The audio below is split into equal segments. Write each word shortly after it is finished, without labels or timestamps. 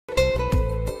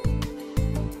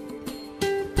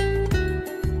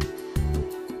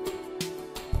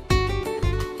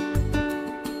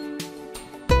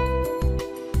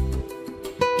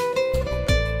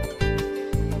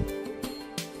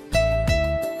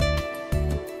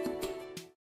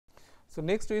So,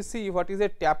 next we see what is a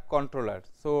tap controller.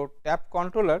 So, tap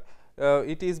controller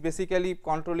it is basically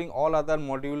controlling all other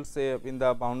modules in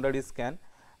the boundary scan,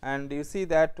 and you see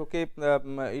that okay,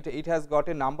 it has got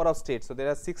a number of states. So, there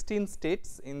are 16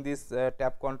 states in this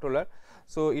tap controller.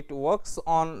 So, it works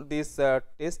on this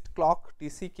test clock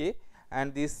TCK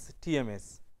and this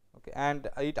TMS, okay, and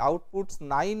it outputs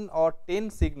 9 or 10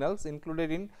 signals included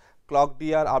in clock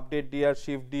DR, update DR,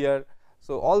 shift DR.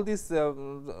 So, all these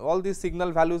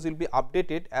signal values will be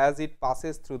updated as it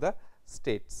passes through the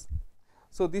states.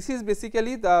 So, this is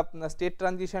basically the state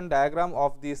transition diagram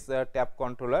of this tap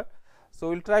controller. So,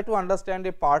 we will try to understand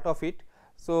a part of it.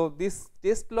 So, this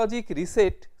test logic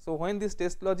reset. So, when this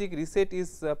test logic reset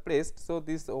is pressed, so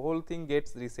this whole thing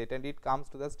gets reset and it comes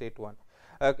to the state 1.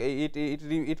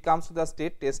 It comes to the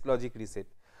state test logic reset.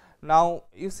 Now,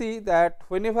 you see that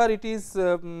whenever it is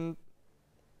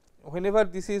whenever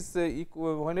this is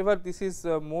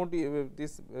mode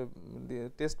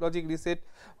the test logic reset,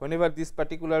 whenever this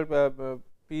particular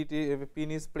pin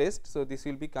is pressed, so this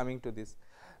will be coming to this.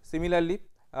 Similarly,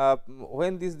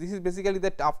 when this is basically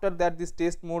that after that this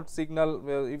test mode signal,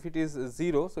 if it is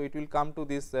 0, so it will come to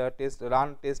this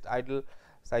run test idle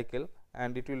cycle,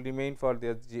 and it will remain for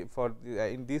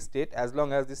in this state as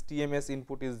long as this TMS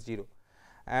input is 0,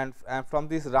 and from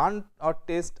this run or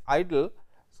test idle.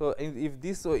 So, if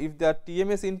the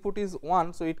TMS input is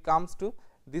 1, so it comes to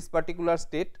this particular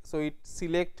state. So, it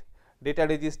select data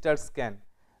register scan,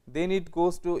 then it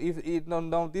goes to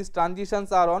now these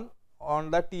transitions are on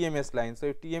the TMS line. So,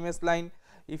 if TMS line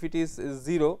if it is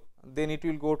 0, then it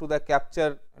will go to the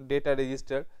capture data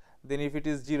register, then if it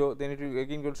is 0, then it will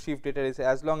again go to shift data register.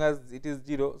 As long as it is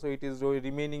 0, so it is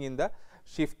remaining in the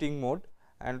shifting mode,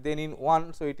 and then in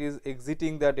 1, so it is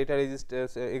exiting the data register,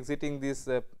 exiting this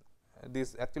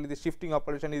actually the shifting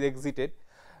operation is exited.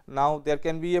 Now, there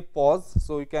can be a pause.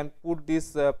 So, you can put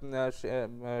this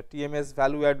TMS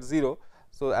value at 0.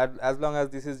 So, as long as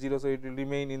this is 0, so it will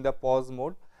remain in the pause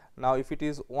mode. Now, if it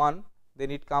is 1, then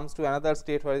it comes to another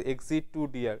state where exit to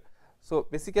DR. So,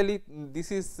 basically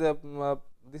this is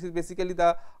basically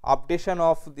the updation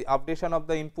of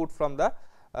the input from the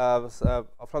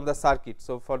circuit.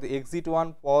 So, for the exit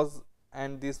 1, pause,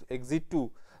 and this exit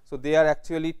 2. So, they are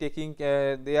actually taking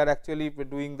they are actually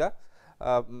doing the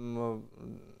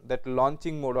that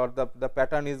launching mode, or the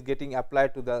pattern is getting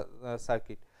applied to the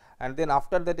circuit, and then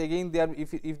after that again they are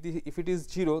if it is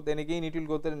 0, then again it will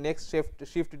go to the next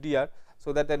shift DR,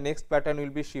 so that the next pattern will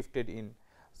be shifted in.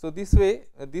 So, this way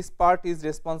this part is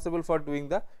responsible for doing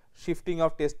the shifting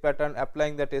of test pattern,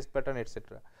 applying the test pattern,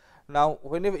 etc. Now,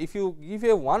 whenever if you give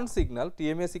a 1 signal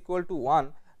TMS equal to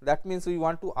 1, that means we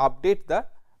want to update the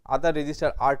other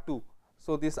register R2.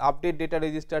 So, this update data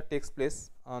register takes place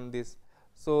on this.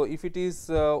 So, if it is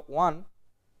 1,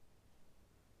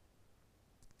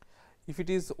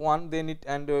 then it,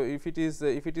 and if it is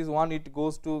 1, it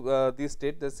goes to this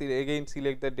state, again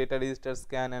select the data register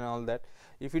scan and all that.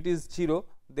 If it is 0,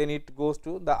 then it goes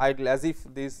to the idle, as if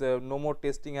this no more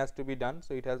testing has to be done.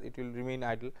 So, it will remain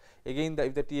idle. Again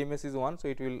if the TMS is 1, so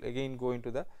it will again go into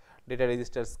the data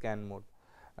register scan mode.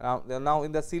 Now,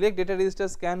 in the select data register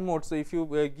scan mode, so if you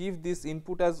give this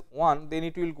input as 1, then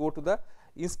it will go to the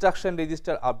instruction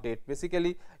register update.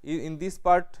 Basically, in this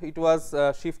part it was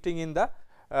shifting in the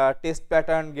test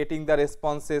pattern, getting the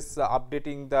responses,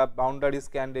 updating the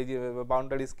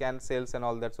boundary scan cells and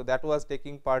all that. So, that was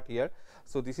taking part here.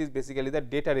 So, this is basically the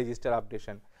data register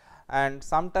updation, and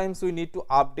sometimes we need to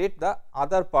update the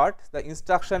other part, the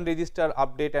instruction register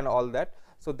update and all that.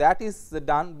 So, that is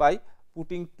done by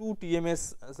putting 2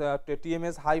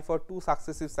 TMS high for 2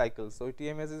 successive cycles. So,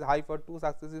 TMS is high for 2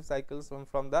 successive cycles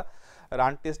from the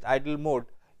run test idle mode,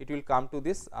 it will come to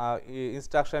this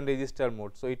instruction register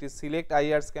mode. So, it is select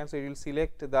IR scan. So, it will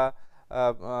select the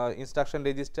instruction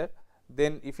register,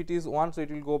 then if it is 1, so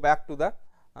it will go back to the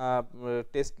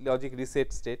test logic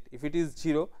reset state. If it is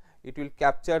 0, it will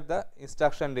capture the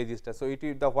instruction register. So, it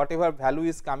will the whatever value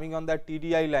is coming on the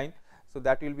TDI line, so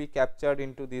that will be captured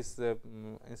into this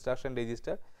instruction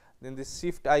register. Then this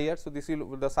shift IR, so this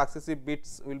will the successive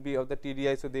bits will be of the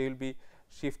TDI, so they will be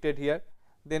shifted here.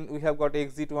 Then we have got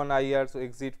exit 1 IR, so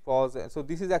exit, pause. So,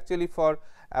 this is actually for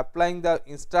applying the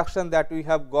instruction that we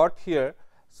have got here.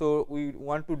 So, we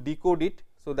want to decode it.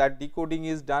 So, that decoding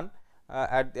is done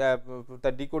at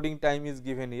the decoding time is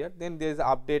given here. Then there is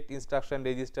update instruction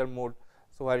register mode,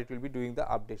 so where it will be doing the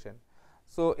updation.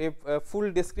 So, a full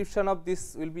description of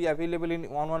this will be available in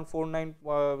 1149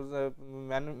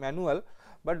 manual,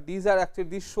 but these are actually,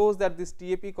 this shows that this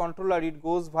TAP controller, it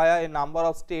goes via a number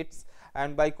of states,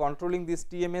 and by controlling this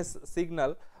TMS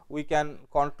signal we can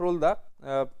control the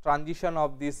transition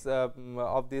of this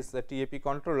TAP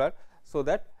controller, so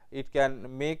that it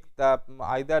can make the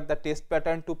either the test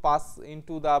pattern to pass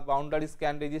into the boundary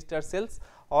scan register cells,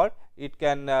 or it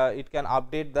can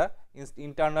update the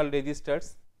internal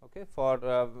registers, okay, for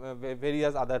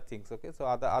various other things. Okay. So,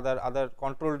 other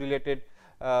control related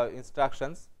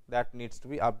instructions that needs to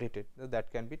be updated,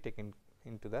 that can be taken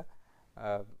into the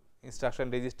instruction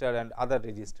register and other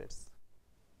registers.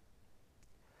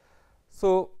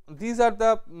 So, these are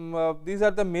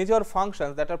the major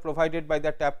functions that are provided by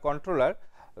the TAP controller,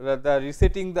 the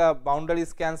resetting the boundary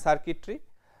scan circuitry,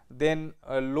 then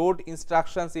load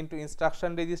instructions into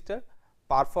instruction register,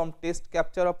 perform test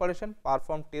capture operation,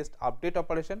 perform test update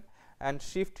operation, and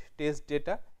shift test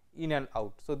data in and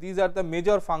out. So, these are the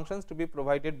major functions to be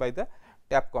provided by the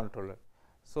TAP controller.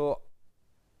 So,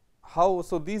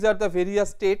 these are the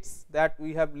various states that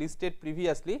we have listed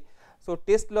previously. So,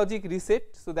 test logic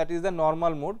reset, so that is the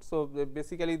normal mode. So,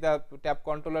 basically the TAP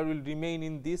controller will remain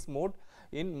in this mode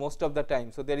in most of the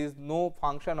time. So, there is no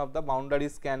function of the boundary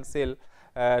scan cell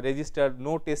register,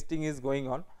 no testing is going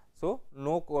on. So,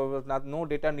 no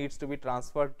data needs to be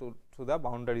transferred to the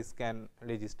boundary scan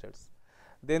registers.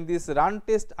 Then this run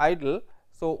test idle,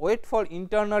 so wait for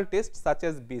internal tests such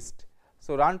as BEAST.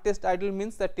 So, run test idle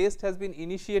means the test has been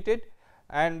initiated,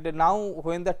 and now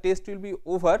when the test will be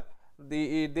over,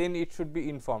 then it should be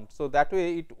informed. So, that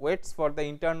way it waits for the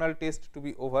internal test to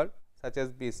be over, such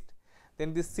as BEAST.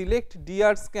 Then this select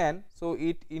DR scan, so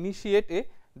it initiate a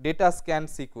data scan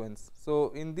sequence.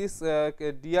 So, in this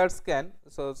DR scan,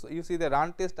 so you see the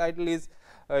run test idle is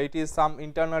it is some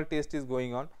internal test is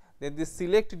going on. Then this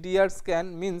select DR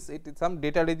scan means it is some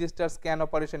data register scan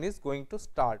operation is going to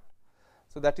start.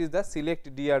 So, that is the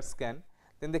select DR scan.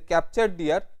 Then the capture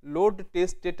DR load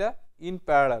test data in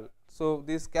parallel. So,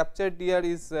 this capture DR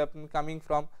is coming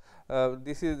from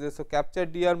this is so capture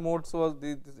DR mode. So,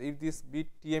 if this bit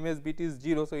TMS bit is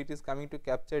 0, so it is coming to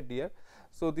capture DR.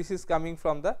 So, this is coming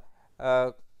from the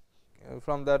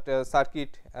that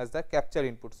circuit as the capture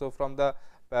input. So, from the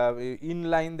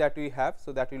inline that we have,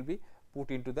 so that will be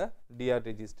put into the DR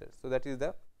register. So, that is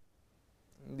the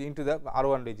into the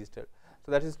R1 register.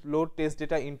 So, that is load test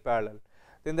data in parallel.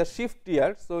 Then the shift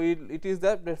DR, so it is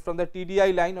the from the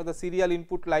TDI line or the serial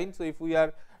input line. So, if we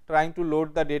are trying to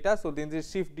load the data, so then the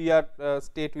shift DR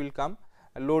state will come,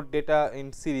 load data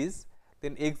in series.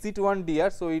 Then exit 1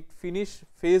 DR, so it finish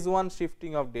phase 1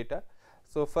 shifting of data.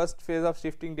 So, first phase of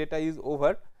shifting data is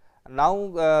over.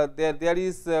 Now, there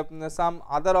is some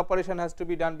other operation has to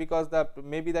be done, because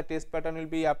maybe the test pattern will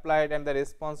be applied and the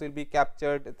response will be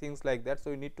captured, things like that.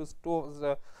 So, you need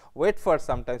to wait for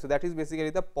some time. So, that is basically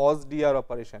the pause DR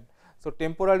operation. So,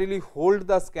 temporarily hold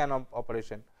the scan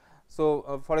operation.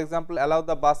 So, for example, allow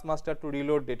the bus master to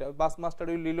reload data. Bus master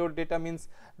will reload data means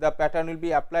the pattern will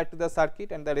be applied to the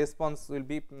circuit and the response will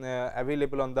be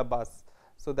available on the bus.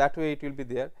 So, that way it will be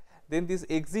there. Then this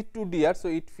exit to DR, so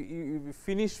it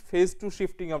finish phase 2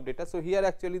 shifting of data. So, here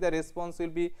actually the response will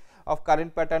be of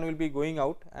current pattern will be going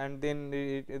out, and then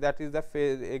that is the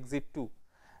phase exit 2.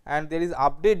 And there is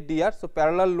update DR, so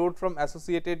parallel load from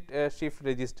associated shift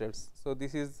registers. So,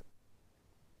 this is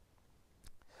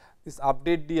this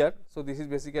update DR. So, this is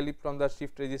basically from the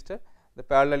shift register, the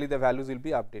parallelly the values will be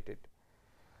updated.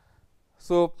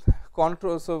 So,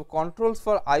 controls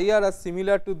for IR are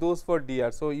similar to those for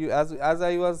DR. So, you as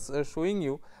I was showing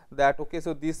you that okay,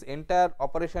 so this entire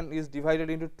operation is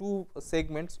divided into 2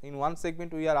 segments. In one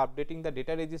segment we are updating the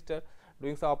data register,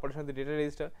 doing some operation of the data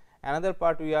register. Another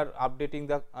part we are updating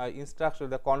the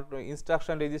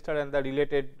instruction register and the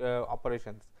related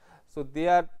operations. So, they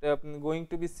are going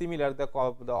to be similar, the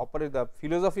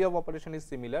philosophy of operation is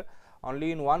similar,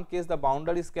 only in one case the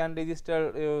boundary scan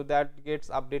register that gets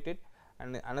updated,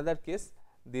 and in another case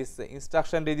this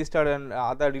instruction register and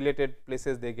other related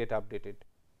places they get updated.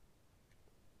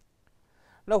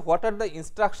 Now, what are the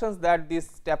instructions that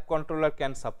this TAP controller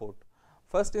can support?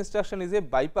 First instruction is a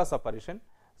bypass operation.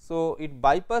 So, it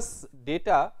bypass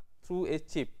data through a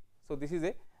chip. So, this is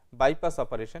a bypass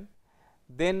operation.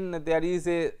 Then there is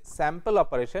a sample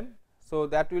operation. So,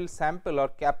 that will sample or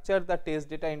capture the test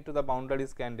data into the boundary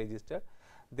scan register.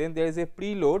 Then there is a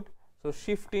preload. So,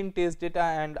 shift in test data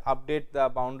and update the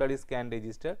boundary scan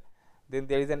register. Then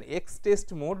there is an X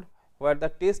test mode, where the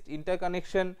test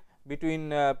interconnection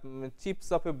between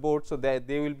chips of a board, so that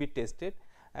they will be tested.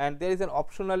 And there is an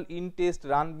optional in test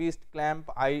run BEAST clamp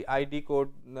ID code,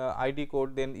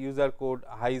 then user code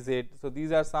high Z. So,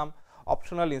 these are some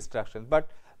optional instructions, but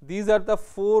these are the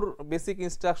 4 basic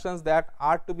instructions that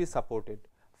are to be supported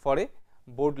for a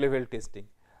board level testing.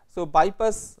 So,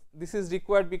 bypass, this is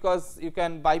required because you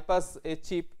can bypass a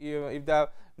chip if the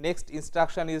next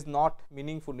instruction is not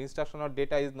meaningful, instruction or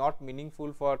data is not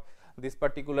meaningful for this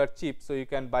particular chip. So, you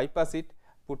can bypass it,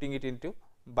 putting it into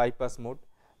bypass mode.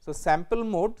 So, sample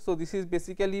mode, so this is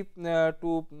basically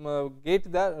to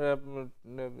get the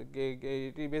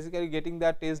basically getting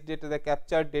the test data, the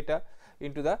captured data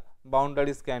into the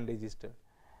boundary scan register.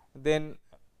 Then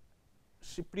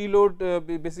preload,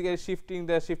 basically shifting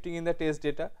in the test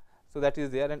data. So, that is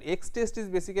there, and X test is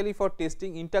basically for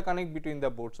testing interconnect between the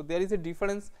boards. So, there is a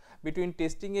difference between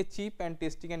testing a chip and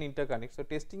testing an interconnect. So,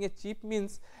 testing a chip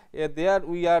means there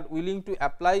we are willing to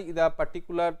apply the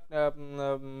particular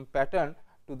pattern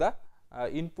to the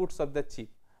inputs of the chip,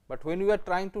 but when we are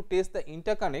trying to test the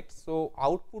interconnect, so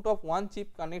output of one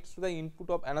chip connects to the input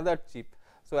of another chip.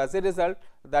 So, as a result,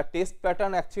 the test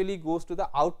pattern actually goes to the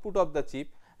output of the chip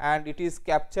and it is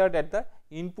captured at the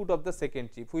input of the second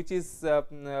chip, which is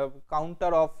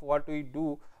counter of what we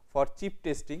do for chip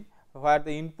testing, where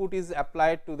the input is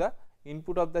applied to the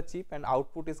input of the chip and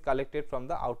output is collected from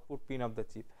the output pin of the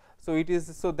chip. So, it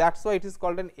is, so that is why it is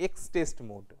called an X test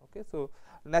mode. Okay. So,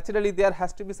 naturally there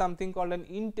has to be something called an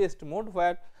in test mode,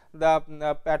 where the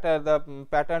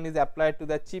pattern is applied to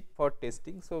the chip for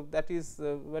testing. So, that is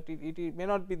but it may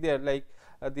not be there, like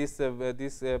this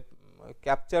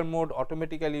capture mode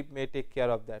automatically may take care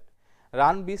of that.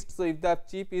 Run BIST, so if the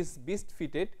chip is BIST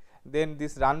fitted, then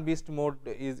this run BIST mode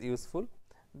is useful.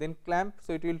 Then clamp,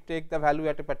 so it will take the value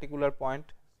at a particular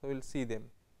point. So, we will see them.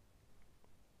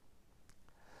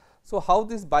 So, how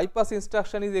this bypass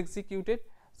instruction is executed?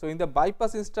 So, in the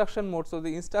bypass instruction mode, so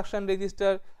the instruction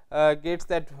register gets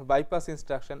that bypass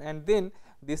instruction, and then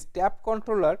this tap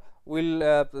controller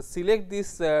will select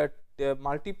this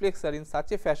multiplexer in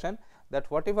such a fashion that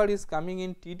whatever is coming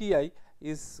in TDI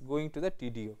is going to the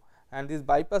TDO, and this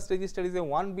bypass register is a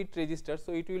 1 bit register.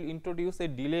 So, it will introduce a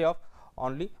delay of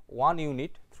only 1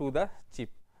 unit through the chip.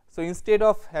 So, instead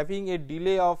of having a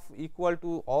delay of equal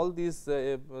to all these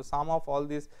sum of all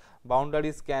these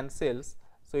boundary scan cells,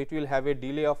 so it will have a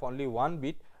delay of only 1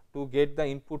 bit to get the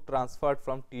input transferred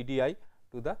from TDI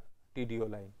to the TDO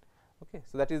line. Okay.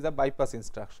 So, that is the bypass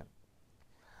instruction.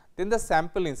 Then the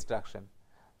sample instruction.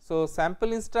 So,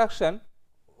 sample instruction,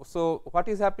 so what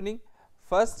is happening?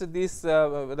 First, this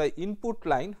the input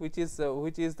line, which is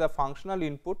the functional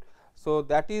input. So,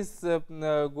 that is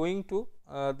going to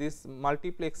this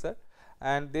multiplexer,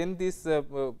 and then this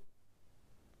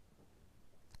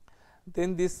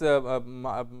this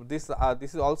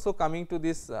is also coming to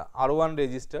this R1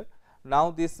 register. Now,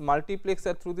 this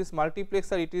multiplexer, through this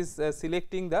multiplexer it is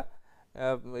selecting the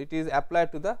it is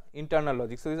applied to the internal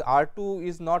logic. So, this R2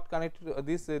 is not connected to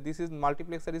this is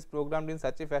multiplexer is programmed in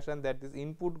such a fashion that this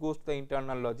input goes to the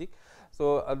internal logic.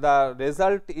 So, the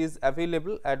result is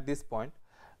available at this point.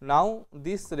 Now,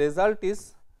 this result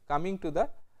is coming to the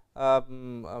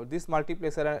this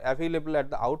multiplexer and available at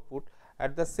the output.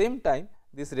 At the same time,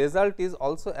 this result is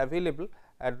also available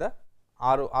at the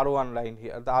R1 line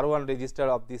here, the R1 register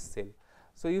of this cell.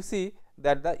 So, you see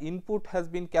that the input has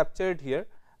been captured here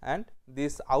and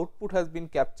this output has been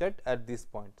captured at this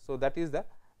point. So, that is the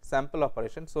sample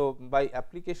operation. So, by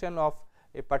application of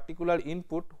a particular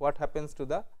input, what happens to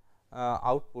the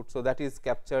output? So, that is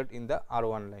captured in the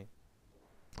R1 line,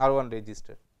 R1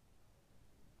 register.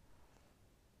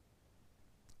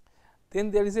 Then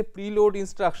there is a preload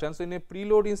instruction. So, in a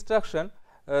preload instruction,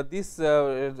 this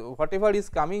whatever is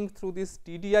coming through this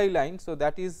TDI line, so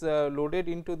that is loaded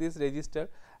into this register,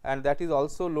 and that is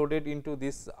also loaded into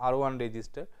this R1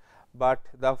 register, but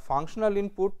the functional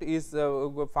input is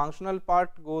functional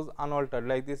part goes unaltered,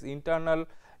 like this internal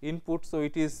input. So,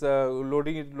 it is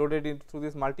loaded in through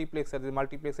this multiplexer. The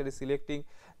multiplexer is selecting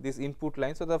this input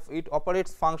line. So, it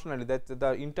operates functionally, that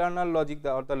the internal logic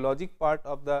or the logic part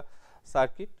of the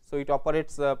circuit. So, it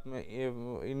operates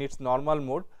in its normal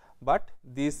mode, but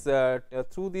this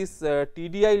through this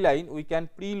TDI line we can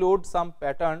preload some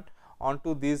pattern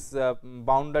onto these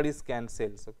boundary scan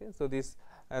cells. Okay. So, this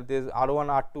R1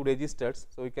 R2 registers.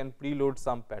 So, we can preload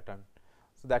some pattern.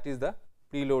 So, that is the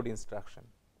preload instruction.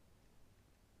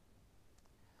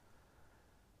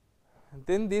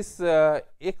 Then this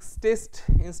X test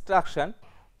instruction.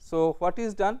 So, what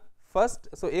is done first?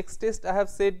 So, X test, I have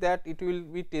said that it will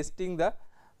be testing the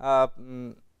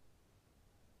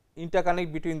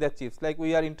interconnect between the chips, like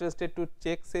we are interested to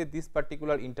check say this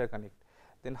particular interconnect.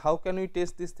 Then how can we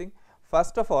test this thing?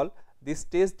 First of all, this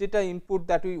test data input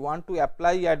that we want to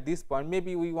apply at this point,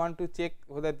 maybe we want to check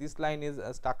whether this line is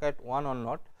stuck at 1 or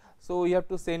not. So, we have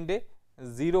to send a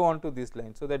 0 onto this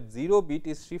line. So, that 0 bit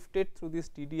is shifted through this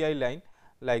TDI line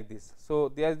like this. So,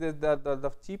 there is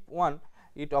the chip 1,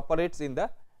 it operates in the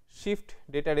shift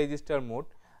data register mode,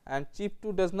 and chip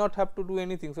 2 does not have to do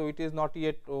anything. So, it is not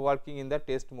yet working in the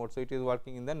test mode. So, it is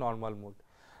working in the normal mode.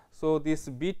 So, this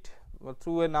bit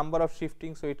through a number of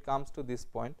shifting. So, it comes to this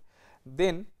point.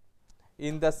 Then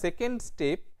in the second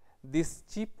step, this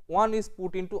chip 1 is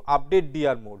put into update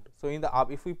DR mode. So, in the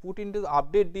if we put into the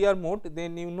update DR mode,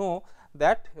 then you know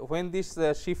that when this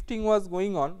shifting was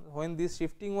going on,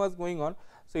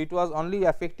 so it was only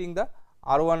affecting the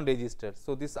R1 register.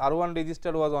 So, this R1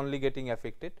 register was only getting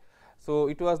affected. So,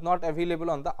 it was not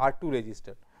available on the R2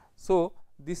 register. So,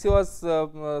 this was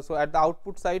so at the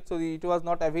output side. So, it was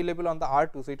not available on the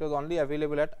R2. So, it was only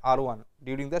available at R1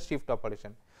 during the shift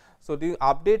operation. So, the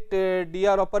update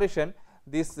DR operation,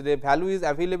 this value is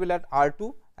available at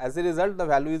R2. As a result, the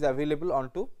value is available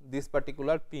onto this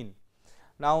particular pin.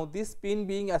 Now, this pin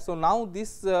being so now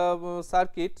this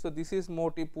circuit. So, this is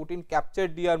mode put in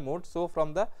captured DR mode. So,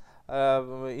 from the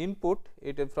input,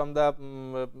 it from the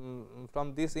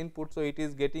from this input. So, it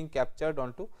is getting captured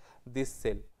onto this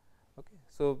cell. Okay.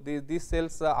 So, this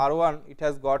cells R1, it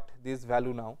has got this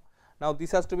value now. Now,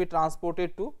 this has to be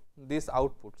transported to this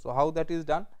output. So, how that is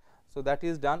done? So, that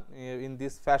is done in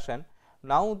this fashion.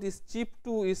 Now, this chip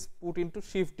 2 is put into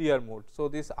shift DR mode. So,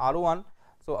 this R1,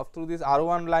 so through this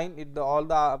R1 line, all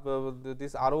the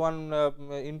this R1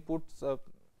 inputs,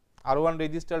 R1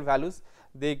 register values,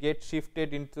 they get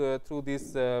shifted into through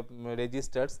these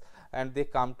registers, and they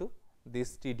come to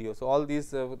this TDO. So, all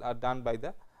these are done by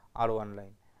the R1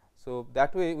 line. So,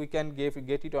 that way we can get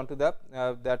it onto the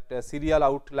that serial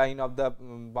outline of the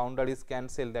boundary scan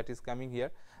cell that is coming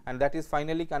here, and that is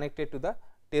finally connected to the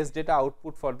test data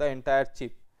output for the entire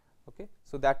chip. Okay.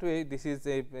 So, that way this is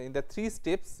in the 3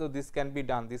 steps. So, this can be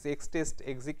done, this X test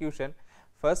execution.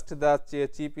 First, the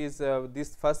chip is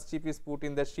this first chip is put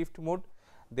in the shift mode,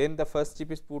 then the first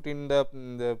chip is put in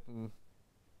the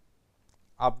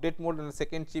update mode, and the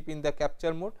second chip in the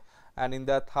capture mode, and in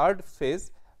the third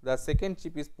phase the second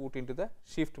chip is put into the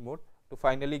shift mode to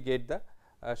finally get the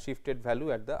shifted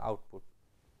value at the output.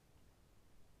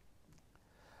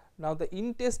 Now, the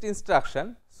in test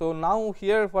instruction. So, now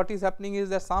here what is happening is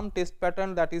that some test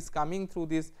pattern that is coming through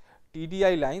this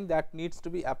TDI line that needs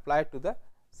to be applied to the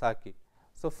circuit.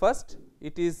 So, first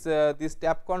it is this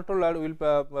tap controller will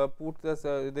put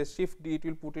the shift D, it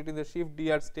will put it in the shift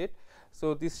DR state.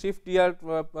 So, this shift DR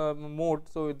mode.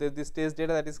 So, this test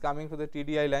data that is coming to the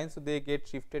TDI line. So, they get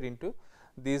shifted into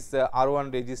these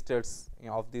R1 registers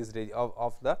of this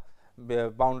of the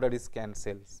boundary scan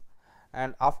cells,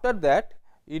 and after that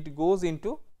it goes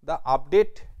into the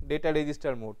update data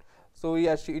register mode. So,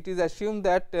 it is assumed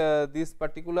that this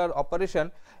particular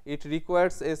operation, it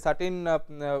requires a certain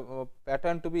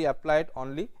pattern to be applied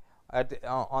only at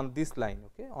on this line.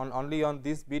 Okay, only on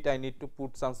this bit I need to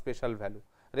put some special value.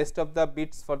 Rest of the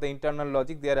bits for the internal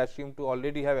logic, they are assumed to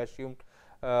already have assumed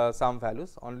some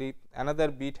values. Only another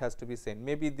bit has to be sent.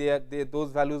 Maybe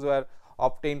those values were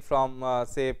obtained from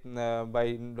say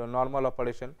by normal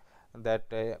operation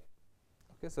that.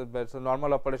 Okay, so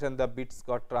normal operation, the bits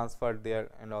got transferred there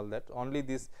and all that. Only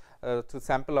this to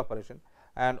sample operation,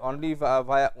 and only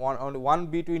via one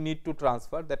bit we need to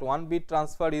transfer. That one bit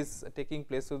transfer is taking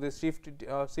place. So, this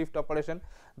shift operation,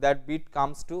 that bit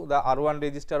comes to the R1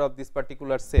 register of this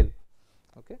particular cell.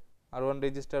 Okay, R1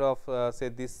 register of say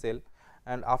this cell,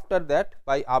 and after that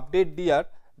by update DR,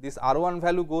 this R1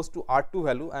 value goes to R2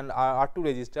 value and R2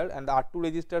 register, and the R2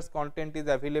 register's content is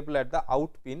available at the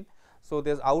out pin. So,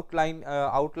 this outline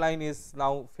is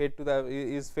now fed to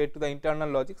the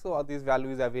internal logic. So, this value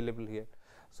is available here.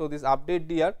 So, this update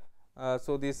DR,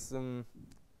 so this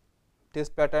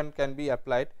test pattern can be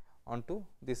applied onto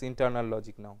this internal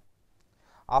logic now.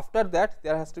 After that,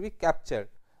 there has to be capture.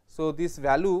 So, this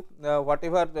value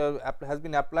whatever has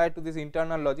been applied to this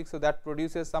internal logic, so that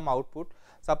produces some output.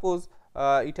 Suppose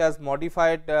it has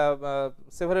modified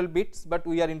several bits, but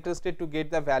we are interested to get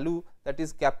the value that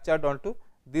is captured onto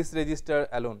this register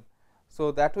alone.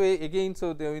 So, that way again, so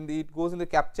it goes in the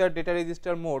capture data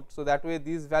register mode. So, that way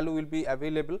this value will be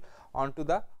available onto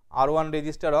the R1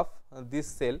 register of this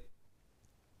cell,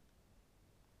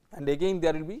 and again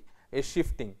there will be a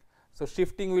shifting. So,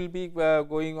 shifting will be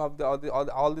going of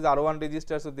all these R1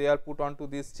 registers. So, they are put onto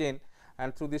this chain,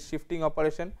 and through this shifting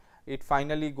operation it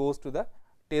finally goes to the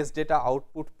test data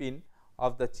output pin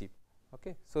of the chip.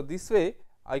 Okay. So, this way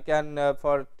I can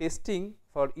for testing,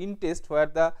 for in test, where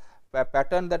the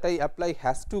pattern that I apply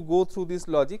has to go through this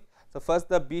logic. So, first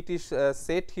the bit is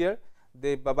set here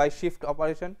by shift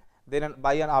operation, then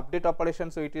by an update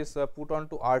operation. So, it is put on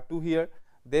to R2 here,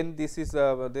 then this is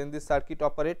then this circuit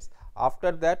operates.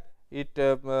 After that it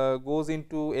goes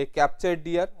into a captured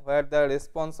DR, where the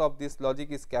response of this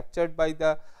logic is captured by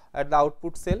the at the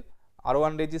output cell,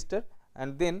 R1 register,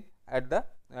 and then at the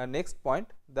next point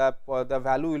the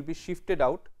value will be shifted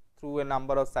out through a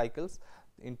number of cycles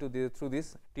into through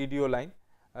this TDO line,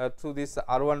 through this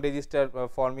R1 register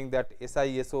forming that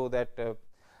SISO, that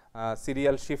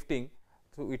serial shifting,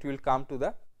 so it will come to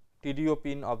the TDO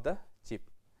pin of the chip.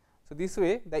 So, this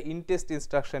way the in test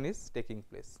instruction is taking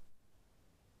place.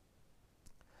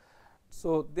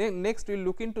 So, then next we will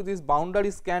look into this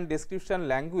boundary scan description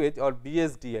language or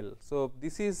BSDL. So,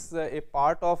 this is a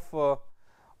part of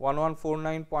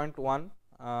 1149.1.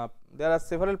 There are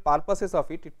several purposes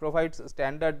of it. It provides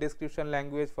standard description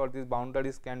language for these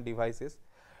boundary scan devices,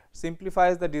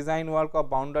 simplifies the design work of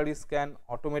boundary scan,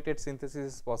 automated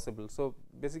synthesis is possible. So,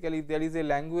 basically if there is a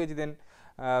language, then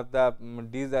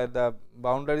the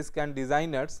boundary scan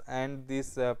designers and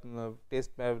this the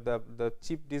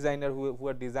chip designer who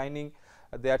are designing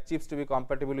their chips to be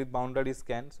compatible with boundary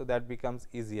scan. So, that becomes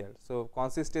easier. So,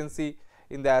 consistency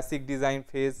in the ASIC design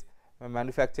phase,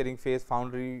 manufacturing phase,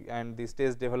 foundry and the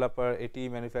stage developer,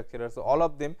 ATE manufacturer. So, all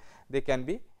of them they can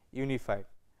be unified.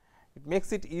 It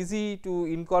makes it easy to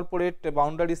incorporate a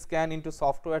boundary scan into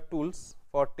software tools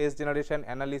for test generation,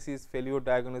 analysis, failure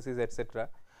diagnosis, etc.,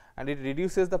 and it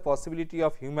reduces the possibility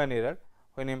of human error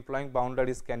when employing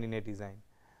boundary scan in a design.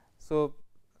 So,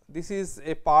 this is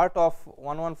a part of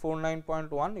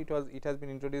 1149.1. It has been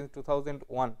introduced in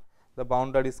 2001, the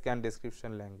boundary scan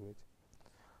description language.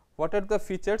 What are the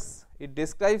features? It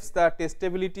describes the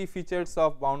testability features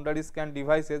of boundary scan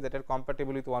devices that are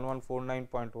compatible with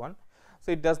 1149.1.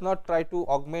 So, it does not try to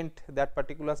augment that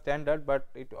particular standard, but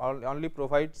it only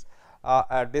provides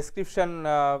a description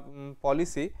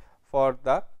policy for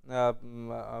the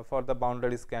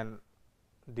boundary scan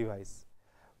device.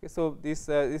 Okay, so, this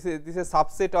is a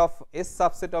subset of S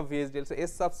subset of VHDL. So,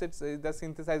 S subset is the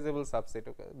synthesizable subset.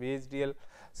 Okay. VHDL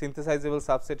synthesizable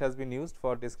subset has been used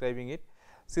for describing it.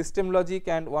 System logic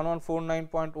and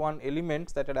 1149.1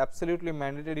 elements that are absolutely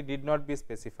mandatory did not be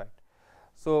specified.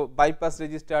 So, bypass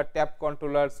register, tap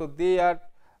controller, so they are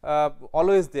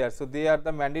always there. So, they are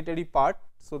the mandatory part.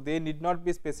 So, they need not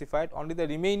be specified, only the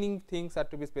remaining things are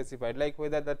to be specified, like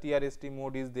whether the TRST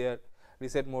mode is there,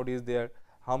 reset mode is there,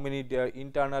 how many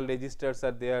internal registers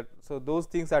are there. So, those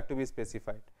things are to be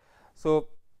specified. So,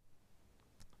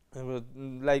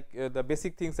 the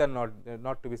basic things are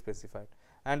not to be specified,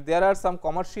 and there are some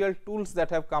commercial tools that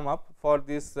have come up for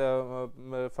this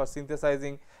for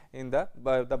synthesizing in the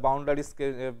boundary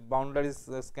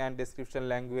scan description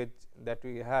language that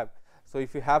we have. So,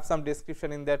 if you have some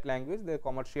description in that language, the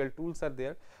commercial tools are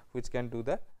there which can do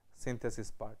the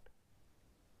synthesis part.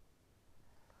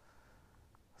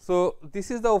 So,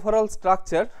 this is the overall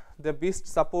structure, the BIST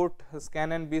support,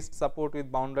 scan and BIST support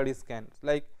with boundary scan.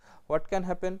 Like what can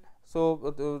happen?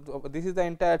 So, this is the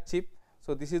entire chip.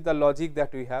 So, this is the logic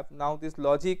that we have. Now, this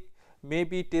logic may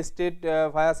be tested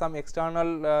via some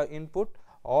external input,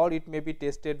 or it may be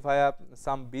tested via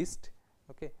some BIST.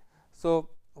 Okay. So,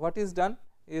 what is done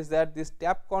is that this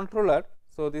tap controller,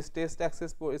 so this test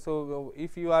access port, so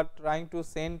if you are trying to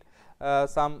send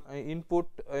some input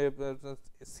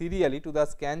serially to the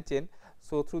scan chain,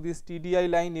 so through this TDI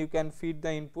line you can feed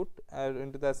the input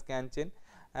into the scan chain,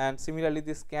 and similarly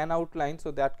this scan out line,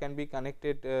 so that can be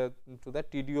connected to the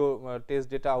TDO test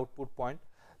data output point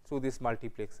through this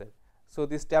multiplexer. So,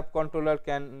 this tap controller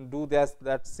can do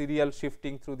that serial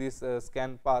shifting through this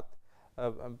scan path,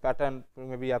 pattern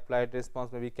may be applied,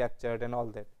 response may be captured and all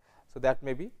that. So, that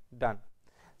may be done.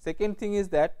 Second thing is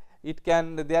that it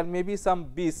can, there may be some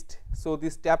BIST. So,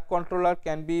 this tap controller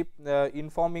can be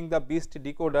informing the BIST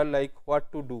decoder like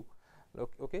what to do.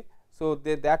 Okay. So,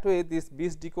 that way this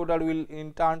BIST decoder will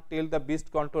in turn tell the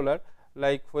BIST controller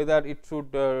like whether it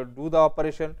should do the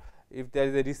operation, if there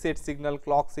is a reset signal,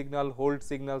 clock signal, hold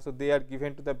signal. So, they are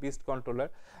given to the BIST controller.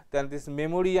 Then this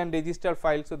memory and register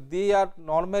file, so they are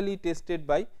normally tested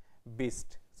by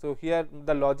BIST. So, here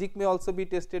the logic may also be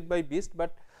tested by BIST,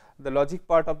 but the logic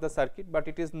part of the circuit, but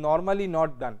it is normally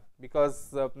not done, because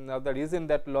the reason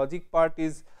that logic part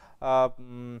is I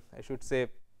should say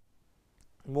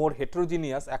more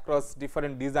heterogeneous across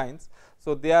different designs.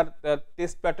 So, their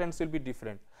test patterns will be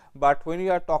different, but when we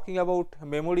are talking about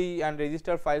memory and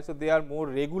register files, so they are more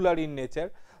regular in nature.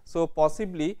 So,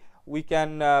 possibly we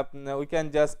can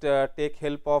just take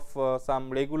help of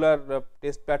some regular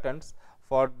test patterns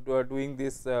for doing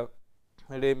this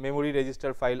memory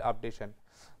register file updation.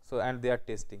 So, and their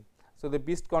testing. So, the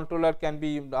BIST controller can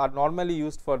be are normally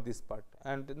used for this part,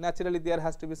 and naturally there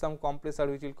has to be some compressor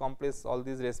which will compress all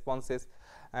these responses,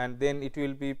 and then it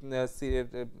will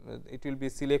be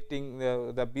selecting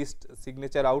the BIST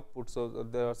signature output. So,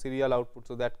 the serial output,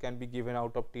 so that can be given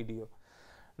out of TDO.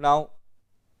 Now,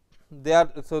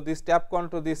 there. So this tap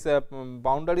control, this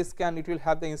boundary scan, it will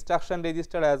have the instruction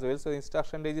register as well. So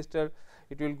instruction register,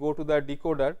 it will go to the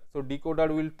decoder. So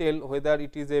decoder will tell whether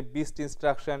it is a BIST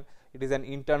instruction, it is an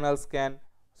internal scan.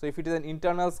 So if it is an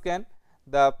internal scan,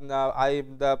 the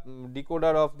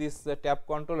decoder of this tap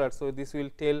controller, so this will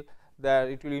tell that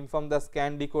it will inform the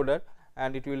scan decoder,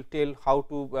 and it will tell how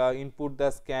to input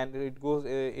the scan. It goes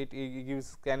it gives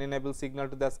scan enable signal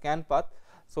to the scan path.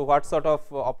 So what sort of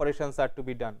operations are to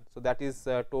be done? So that is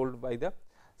told by the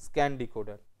scan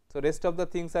decoder. So rest of the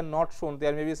things are not shown.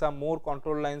 There may be some more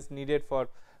control lines needed for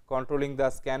controlling the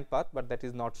scan path, but that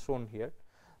is not shown here.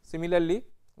 Similarly,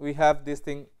 we have this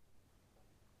thing,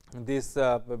 this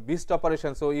BIST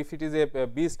operation. So if it is a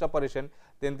BIST operation,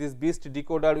 then this BIST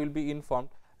decoder will be informed,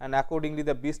 and accordingly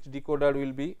the BIST decoder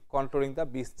will be controlling the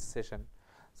BIST session.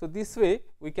 So this way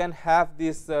we can have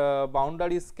this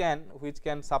boundary scan, which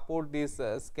can support this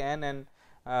scan and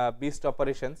BIST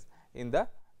operations in the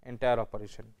entire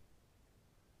operation.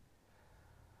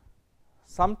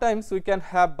 Sometimes we can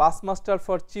have bus master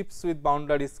for chips with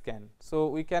boundary scan. So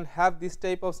we can have this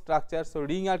type of structure. So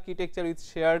ring architecture with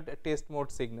shared test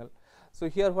mode signal. So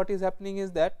here what is happening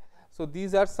is that, so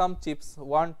these are some chips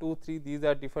 1, 2, 3, these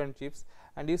are different chips,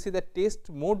 and you see the test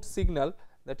mode signal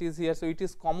that is here. So it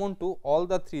is common to all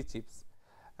the 3 chips,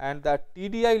 and the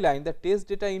TDI line, the test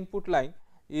data input line,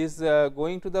 is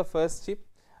going to the first chip,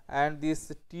 and this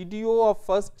TDO of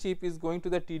first chip is going to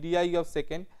the TDI of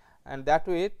second, and that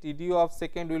way TDO of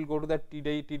second will go to the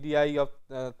TDI of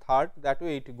third, that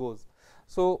way it goes.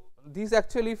 So these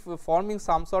actually forming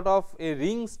some sort of a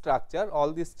ring structure,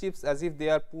 all these chips as if they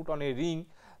are put on a ring,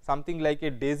 something like a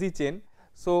daisy chain.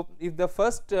 So if the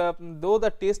first though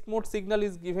the test mode signal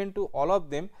is given to all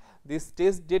of them, this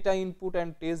test data input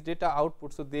and test data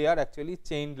output, so they are actually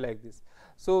chained like this.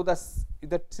 So since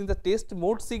the test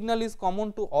mode signal is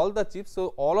common to all the chips,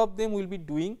 so all of them will be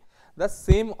doing the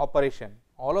same operation,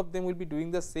 all of them will be doing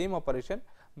the same operation,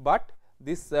 but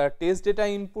this test data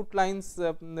input lines,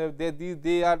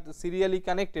 they are serially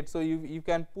connected. So you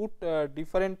can put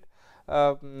different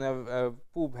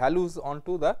values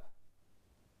onto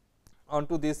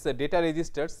these data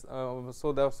registers,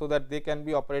 so that they can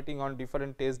be operating on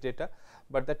different test data,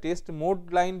 but the test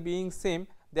mode line being same,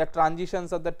 their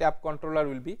transitions of the tap controller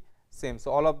will be same.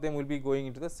 So all of them will be going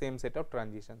into the same set of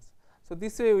transitions. So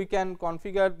this way we can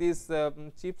configure these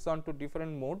chips onto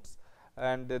different modes,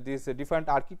 and these different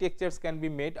architectures can be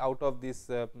made out of this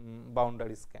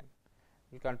boundary scan.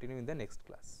 We will continue in the next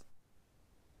class.